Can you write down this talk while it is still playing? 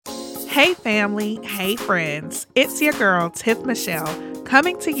Hey family, hey friends, it's your girl Tiff Michelle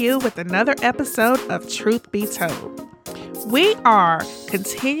coming to you with another episode of Truth Be Told. We are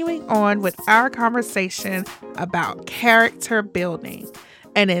continuing on with our conversation about character building.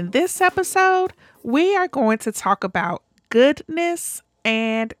 And in this episode, we are going to talk about goodness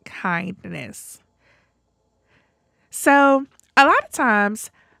and kindness. So, a lot of times,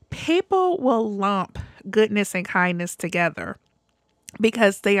 people will lump goodness and kindness together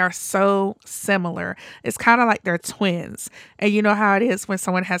because they are so similar. It's kind of like they're twins. And you know how it is when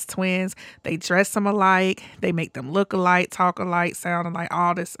someone has twins, they dress them alike, they make them look alike, talk alike, sound alike,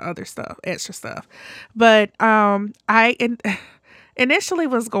 all this other stuff, extra stuff. But initially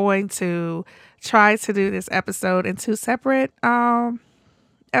was going to try to do this episode in two separate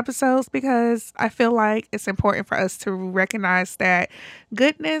episodes because I feel like it's important for us to recognize that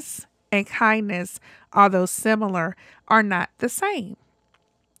goodness and kindness, although similar, are not the same.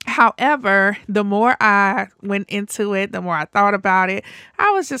 However, the more I went into it, the more I thought about it,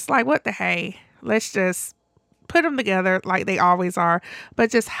 I was just like, what the hey? Let's just put them together like they always are, but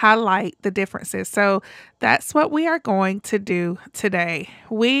just highlight the differences. So that's what we are going to do today.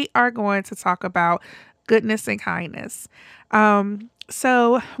 We are going to talk about goodness and kindness.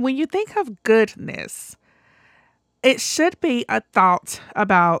 So when you think of goodness, it should be a thought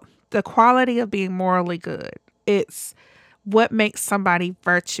about the quality of being morally good. It's what makes somebody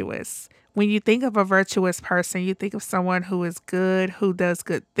virtuous. When you think of a virtuous person, you think of someone who is good, who does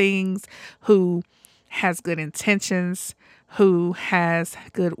good things, who has good intentions, who has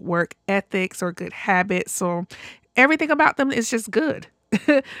good work ethics or good habits, or everything about them is just good.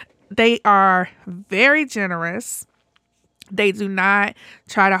 They are very generous. They do not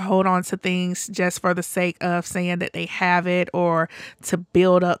try to hold on to things just for the sake of saying that they have it or to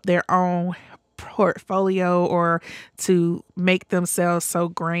build up their own portfolio or to make themselves so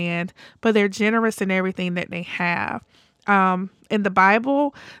grand, but they're generous in everything that they have. In the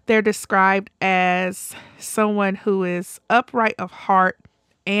Bible, they're described as someone who is upright of heart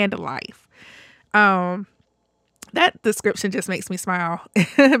and life. That description just makes me smile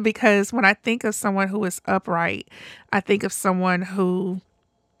because when I think of someone who is upright, I think of someone who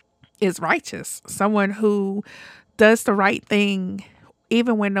is righteous, someone who does the right thing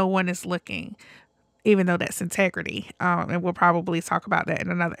even when no one is looking, even though that's integrity. And we'll probably talk about that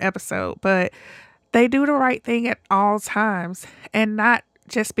in another episode, but they do the right thing at all times, and not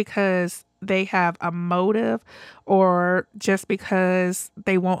just because they have a motive or just because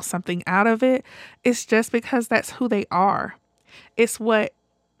they want something out of it. It's just because that's who they are. It's what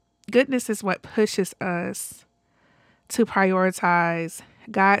goodness is what pushes us to prioritize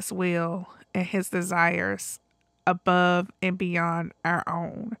God's will and his desires above and beyond our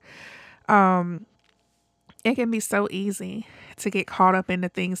own. It can be so easy to get caught up in the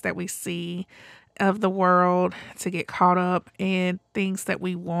things that we see of the world, to get caught up in things that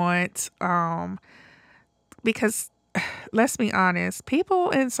we want. Because let's be honest,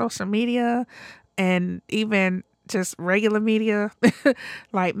 people in social media and even just regular media,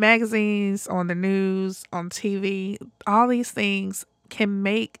 like magazines, on the news, on TV, all these things can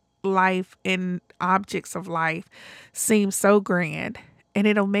make life and objects of life seem so grand. And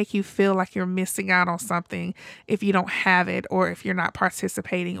it'll make you feel like you're missing out on something if you don't have it, or if you're not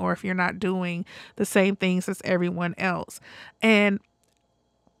participating, or if you're not doing the same things as everyone else. And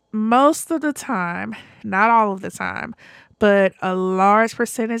most of the time, not all of the time, but a large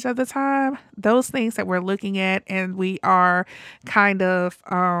percentage of the time, those things that we're looking at and we are kind of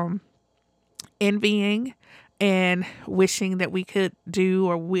envying and wishing that we could do,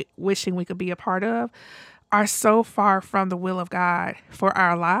 or wishing we could be a part of, are so far from the will of God for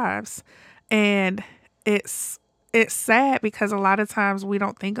our lives. And it's sad because a lot of times we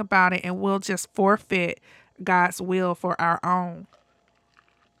don't think about it and we'll just forfeit God's will for our own.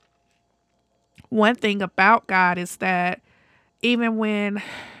 One thing about God is that even when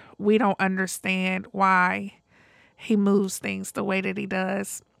we don't understand why he moves things the way that he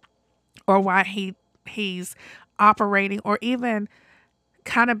does, or why he's operating, or even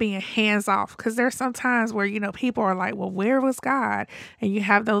kind of being hands off, because there's some times where, people are like, well, where was God? And you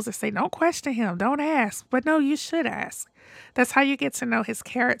have those that say, don't question him, don't ask. But no, you should ask. That's how you get to know his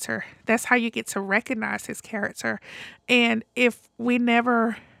character. That's how you get to recognize his character. And if we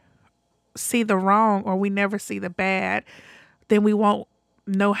never see the wrong, or we never see the bad, then we won't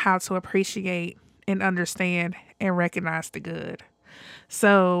know how to appreciate and understand and recognize the good.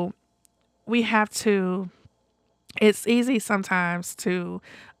 So we have to, it's easy sometimes to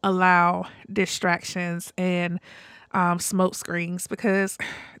allow distractions and smoke screens, because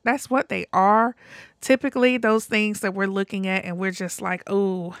that's what they are. Typically, those things that we're looking at and we're just like,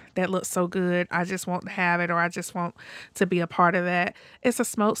 oh, that looks so good. I just want to have it, or I just want to be a part of that. It's a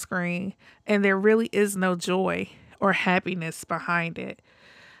smoke screen, and there really is no joy or happiness behind it.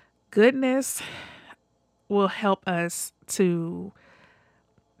 Goodness will help us to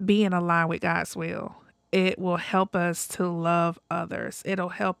be in line with God's will. It will help us to love others. It'll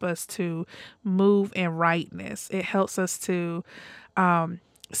help us to move in rightness. It helps us to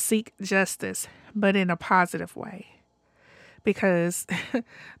seek justice, but in a positive way. Because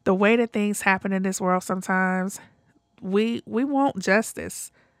the way that things happen in this world sometimes, we want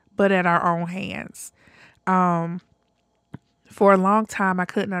justice, but at our own hands. For a long time, I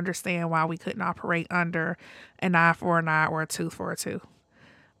couldn't understand why we couldn't operate under an eye for an eye or a tooth for a tooth.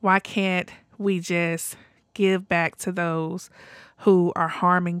 Why can't we just give back to those who are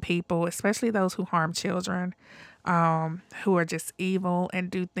harming people, especially those who harm children, who are just evil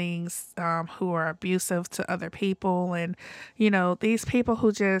and do things, who are abusive to other people, and, these people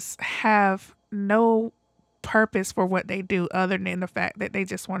who just have no purpose for what they do other than the fact that they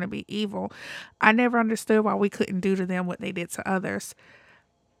just want to be evil. I never understood why we couldn't do to them what they did to others.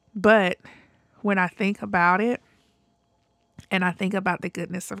 But when I think about it, and I think about the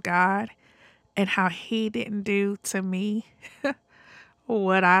goodness of God and how He didn't do to me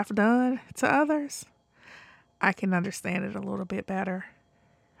what I've done to others, I can understand it a little bit better.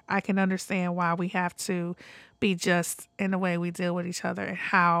 I can understand why we have to be just in the way we deal with each other, and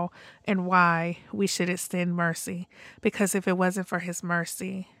how and why we should extend mercy. Because if it wasn't for His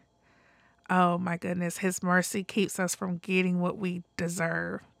mercy, oh my goodness, His mercy keeps us from getting what we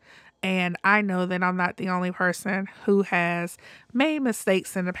deserve. And I know that I'm not the only person who has made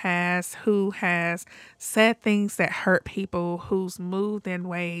mistakes in the past, who has said things that hurt people, who's moved in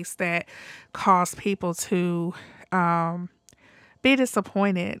ways that cause people to be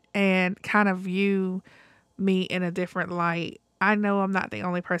disappointed and kind of view me in a different light. I know I'm not the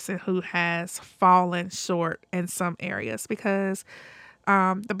only person who has fallen short in some areas, because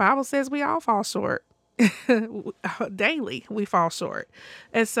the Bible says we all fall short. Daily we fall short.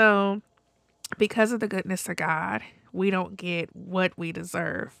 And so, because of the goodness of God, we don't get what we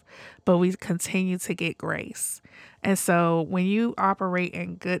deserve, but we continue to get grace. And so when you operate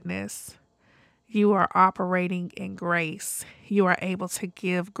in goodness, you are operating in grace. You are able to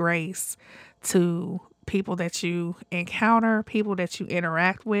give grace to people that you encounter, people that you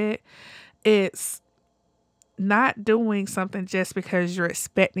interact with. It's not doing something just because you're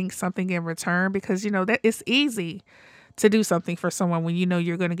expecting something in return, because that it's easy to do something for someone when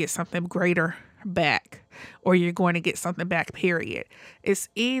you're going to get something greater back, or you're going to get something back, period. It's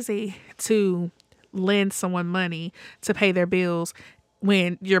easy to lend someone money to pay their bills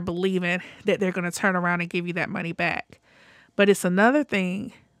when you're believing that they're going to turn around and give you that money back. But it's another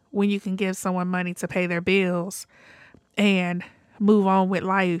thing when you can give someone money to pay their bills and move on with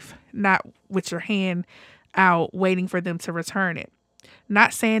life, not with your hand out waiting for them to return it.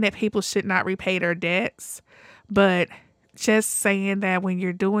 Not saying that people should not repay their debts, but just saying that when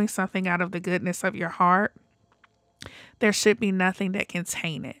you're doing something out of the goodness of your heart, there should be nothing that can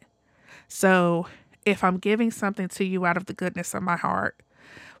taint it. So if I'm giving something to you out of the goodness of my heart,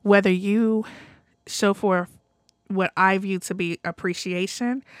 whether you show for what I view to be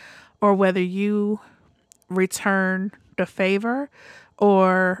appreciation, or whether you return the favor,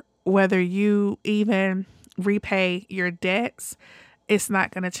 or whether you even repay your debts, it's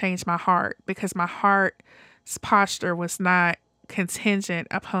not going to change my heart, because my heart's posture was not contingent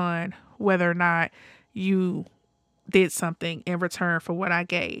upon whether or not you did something in return for what I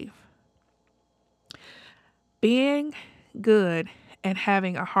gave. Being good and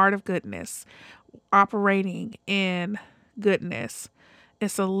having a heart of goodness, operating in goodness,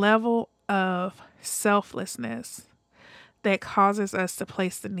 it's a level of selflessness that causes us to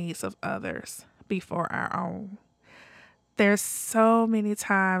place the needs of others before our own. There's so many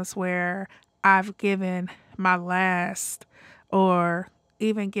times where I've given my last, or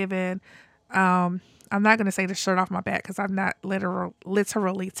even given, I'm not going to say the shirt off my back, because I've not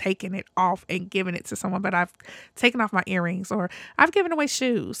literally taken it off and given it to someone, but I've taken off my earrings, or I've given away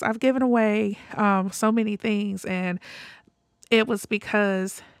shoes. I've given away so many things. And it was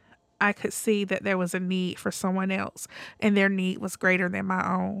because I could see that there was a need for someone else, and their need was greater than my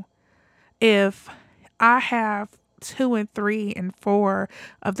own. If I have 2 and 3 and 4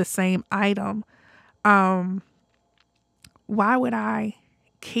 of the same item, why would I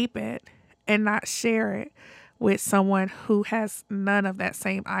keep it and not share it with someone who has none of that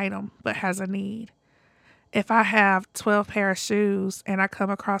same item but has a need? If I have 12 pair of shoes and I come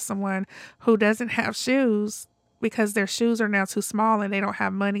across someone who doesn't have shoes, because their shoes are now too small and they don't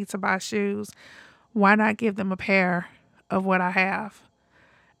have money to buy shoes, why not give them a pair of what I have?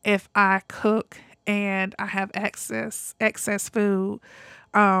 If I cook and I have excess food,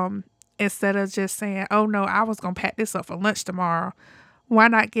 instead of just saying, oh no, I was going to pack this up for lunch tomorrow, why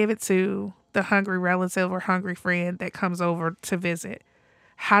not give it to the hungry relative or hungry friend that comes over to visit?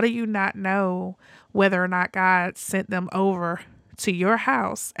 How do you not know whether or not God sent them over to your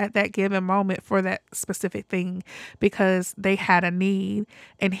house at that given moment for that specific thing because they had a need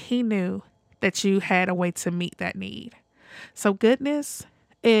and He knew that you had a way to meet that need? So goodness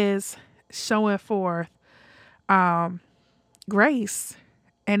is showing forth grace,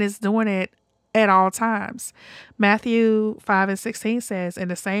 and is doing it at all times. Matthew 5:16 says, in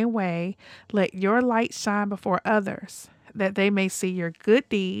the same way, let your light shine before others, that they may see your good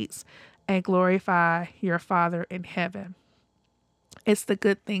deeds and glorify your Father in heaven. It's the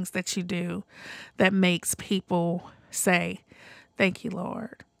good things that you do that makes people say, thank you,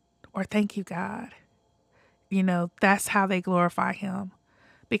 Lord, or thank you, God. That's how they glorify Him,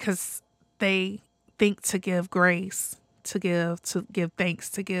 because they think to give grace, to give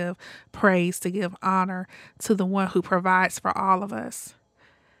thanks, to give praise, to give honor to the one who provides for all of us.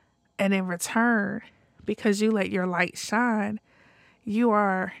 And in return, because you let your light shine,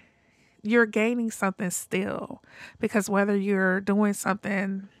 you're gaining something still. Because whether you're doing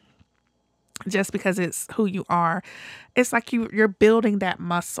something just because it's who you are, it's like you're building that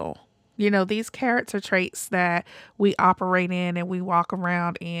muscle. These character traits that we operate in and we walk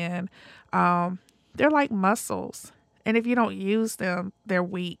around in, they're like muscles. And if you don't use them, they're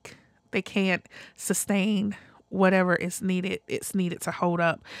weak. They can't sustain whatever it's needed to hold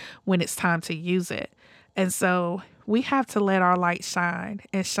up when it's time to use it. And so we have to let our light shine,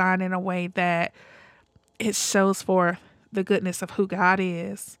 and shine in a way that it shows for the goodness of who God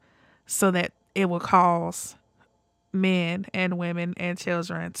is, so that it will cause men and women and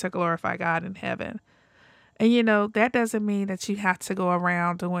children to glorify God in heaven. And that doesn't mean that you have to go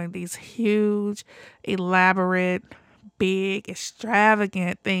around doing these huge, elaborate, big,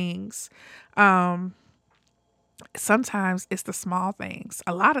 extravagant things. Sometimes it's the small things.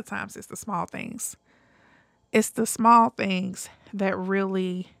 A lot of times it's the small things. It's the small things that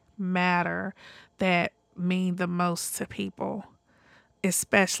really matter, that mean the most to people,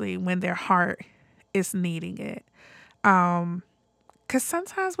 especially when their heart is needing it. Because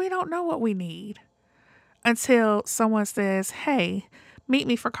sometimes we don't know what we need until someone says, hey, meet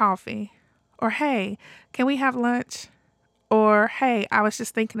me for coffee. Or, hey, can we have lunch? Or, hey, I was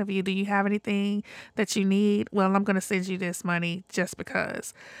just thinking of you. Do you have anything that you need? Well, I'm going to send you this money just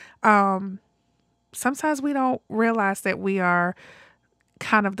because. Sometimes we don't realize that we are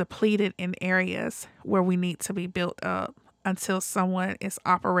kind of depleted in areas where we need to be built up until someone is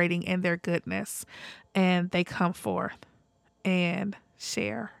operating in their goodness and they come forth and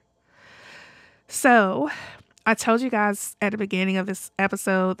share. So I told you guys at the beginning of this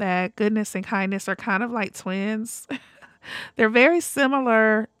episode that goodness and kindness are kind of like twins. They're very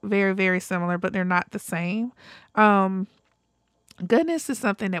similar, very, very similar, but they're not the same. Goodness is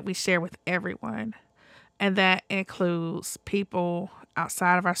something that we share with everyone, and that includes people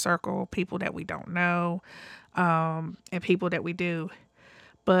outside of our circle, people that we don't know, and people that we do.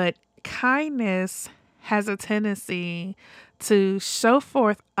 But kindness has a tendency to show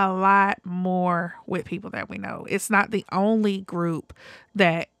forth a lot more with people that we know. It's not the only group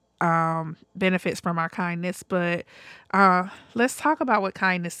that benefits from our kindness, but let's talk about what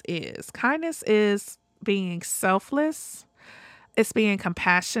kindness is. Kindness is being selfless, it's being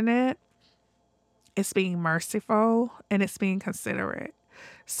compassionate, it's being merciful, and it's being considerate.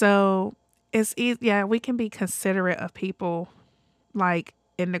 So it's easy. Yeah, we can be considerate of people, like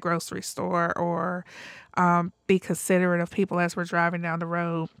in the grocery store, or be considerate of people as we're driving down the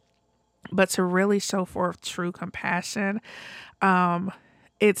road. But to really show forth true compassion,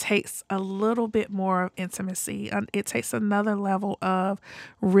 it takes a little bit more of intimacy. It takes another level of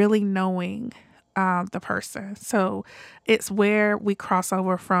really knowing the person. So it's where we cross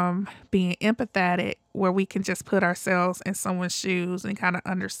over from being empathetic, where we can just put ourselves in someone's shoes and kind of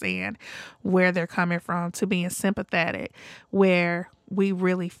understand where they're coming from, to being sympathetic, where we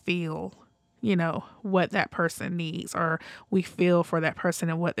really feel, what that person needs, or we feel for that person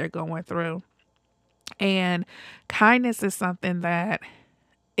and what they're going through. And kindness is something that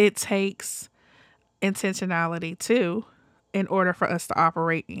it takes intentionality too, in order for us to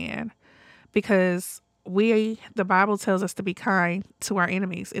operate in, because the Bible tells us to be kind to our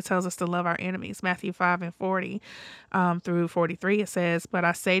enemies. It tells us to love our enemies. Matthew 5:40 through 43, it says, but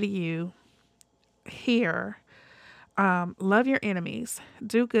I say to you here, love your enemies,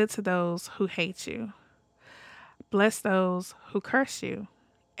 do good to those who hate you. Bless those who curse you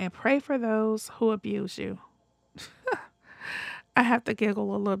and pray for those who abuse you. I have to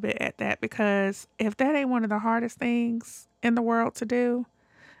giggle a little bit at that because if that ain't one of the hardest things in the world to do,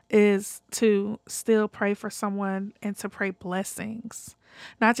 is to still pray for someone and to pray blessings.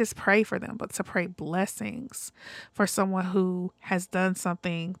 Not just pray for them, but to pray blessings for someone who has done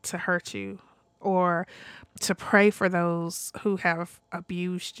something to hurt you, or to pray for those who have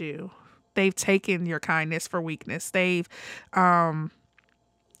abused you. They've taken your kindness for weakness. They've lied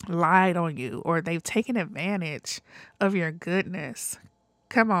on you, or they've taken advantage of your goodness.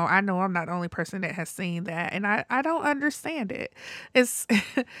 Come on, I know I'm not the only person that has seen that, and I don't understand it. It's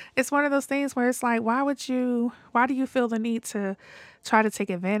it's one of those things where it's like, why do you feel the need to try to take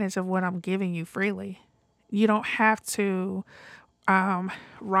advantage of what I'm giving you freely? You don't have to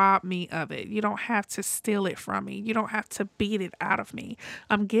rob me of it. You don't have to steal it from me. You don't have to beat it out of me.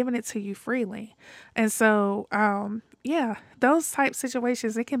 I'm giving it to you freely. And so yeah, those type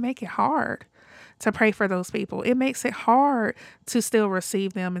situations, it can make it hard to pray for those people. It makes it hard to still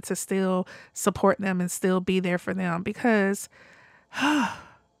receive them and to still support them and still be there for them because I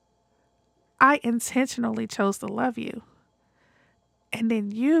intentionally chose to love you. And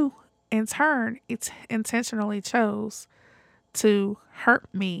then you, in turn, intentionally chose to hurt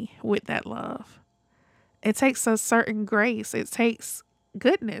me with that love. It takes a certain grace. It takes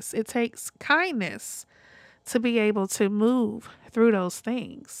goodness. It takes kindness to be able to move through those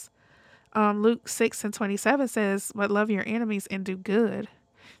things. Luke 6:27 says, but love your enemies and do good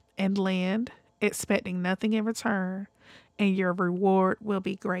and lend, expecting nothing in return, and your reward will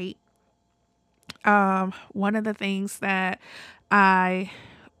be great. One of the things that I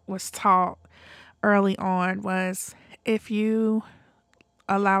was taught early on was if you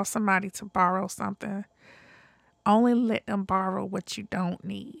allow somebody to borrow something, only let them borrow what you don't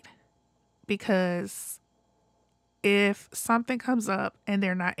need. Because if something comes up and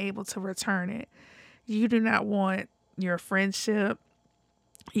they're not able to return it, you do not want your friendship,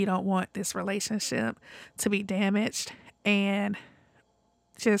 you don't want this relationship to be damaged and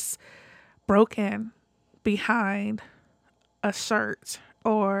just broken behind a shirt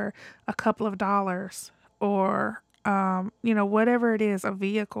or a couple of dollars or whatever it is, a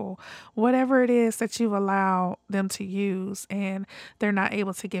vehicle, whatever it is that you allow them to use and they're not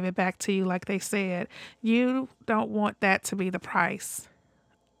able to give it back to you like they said. You don't want that to be the price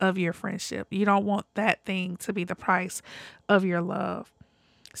of your friendship. You don't want that thing to be the price of your love.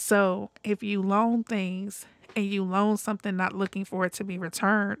 So if you loan things and you loan something not looking for it to be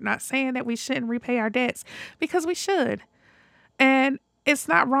returned, not saying that we shouldn't repay our debts, because we should. And it's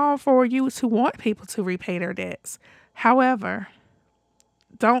not wrong for you to want people to repay their debts. However,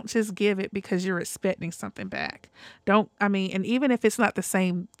 don't just give it because you're expecting something back. And even if it's not the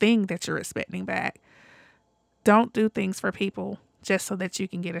same thing that you're expecting back, don't do things for people just so that you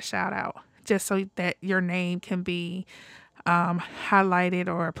can get a shout out, just so that your name can be highlighted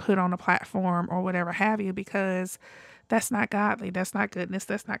or put on a platform or whatever have you, because that's not godly. That's not goodness.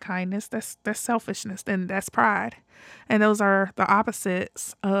 That's not kindness. That's selfishness. And that's pride. And those are the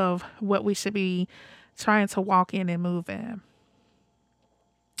opposites of what we should be trying to walk in and move in.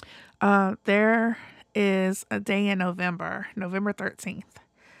 There is a day in November 13th,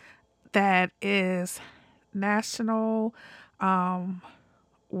 that is National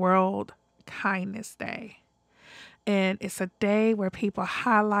World Kindness Day. And it's a day where people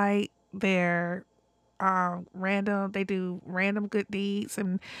highlight their they do random good deeds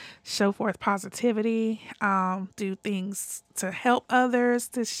and show forth positivity, do things to help others.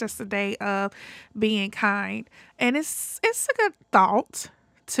 It's just a day of being kind. And it's a good thought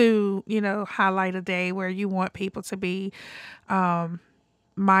to, highlight a day where you want people to be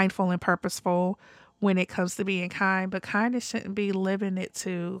mindful and purposeful when it comes to being kind. But kindness shouldn't be limited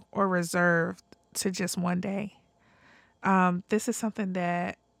to or reserved to just one day. This is something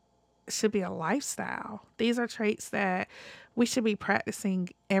that should be a lifestyle. These are traits that we should be practicing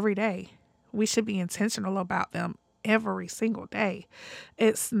every day. We should be intentional about them every single day.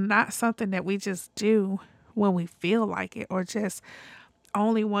 It's not something that we just do when we feel like it, or just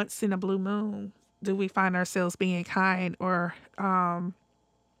only once in a blue moon do we find ourselves being kind or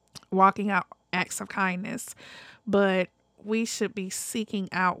walking out acts of kindness. But we should be seeking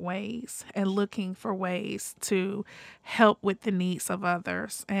out ways and looking for ways to help with the needs of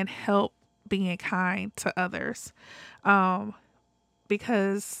others and help being kind to others.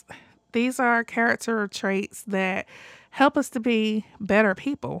 Because these are character traits that help us to be better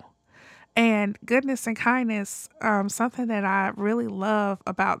people. And goodness and kindness, something that I really love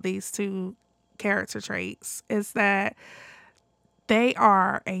about these two character traits is that they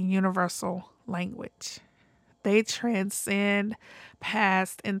are a universal language. They transcend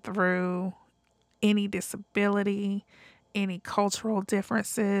past and through any disability, any cultural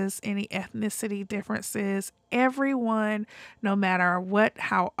differences, any ethnicity differences. Everyone, no matter what,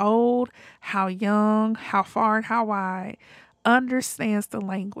 how old, how young, how far and how wide, understands the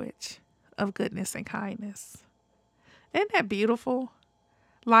language of goodness and kindness. Isn't that beautiful?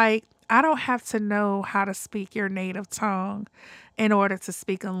 Like, I don't have to know how to speak your native tongue in order to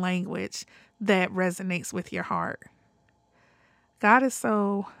speak a language that resonates with your heart. God is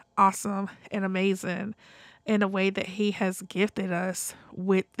so awesome and amazing in a way that He has gifted us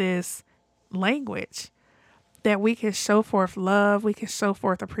with this language that we can show forth love, we can show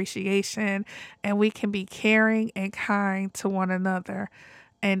forth appreciation, and we can be caring and kind to one another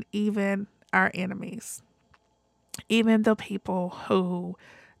and even our enemies. Even the people who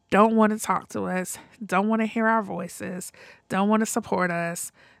don't want to talk to us, don't want to hear our voices, don't want to support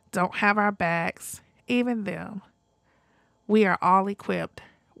us, don't have our backs, even them. We are all equipped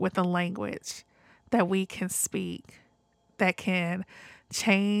with a language that we can speak that can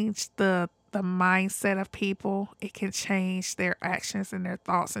change the mindset of people. It can change their actions and their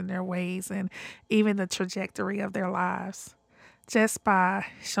thoughts and their ways and even the trajectory of their lives just by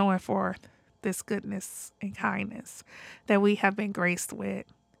showing forth this goodness and kindness that we have been graced with,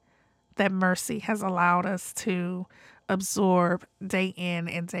 that mercy has allowed us to absorb day in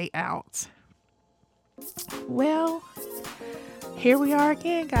and day out. Well, here we are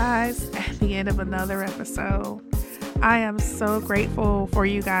again, guys, at the end of another episode. I am so grateful for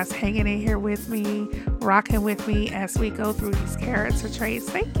you guys hanging in here with me, rocking with me as we go through these character traits.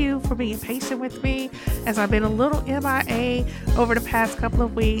 Thank you for being patient with me as I've been a little MIA over the past couple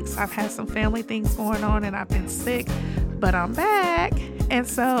of weeks. I've had some family things going on and I've been sick, but I'm back. And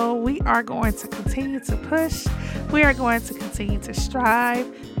so we are going to continue to push. We are going to continue to strive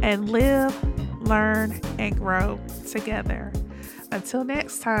and live, learn, and grow together. Until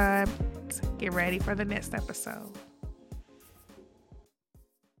next time, get ready for the next episode.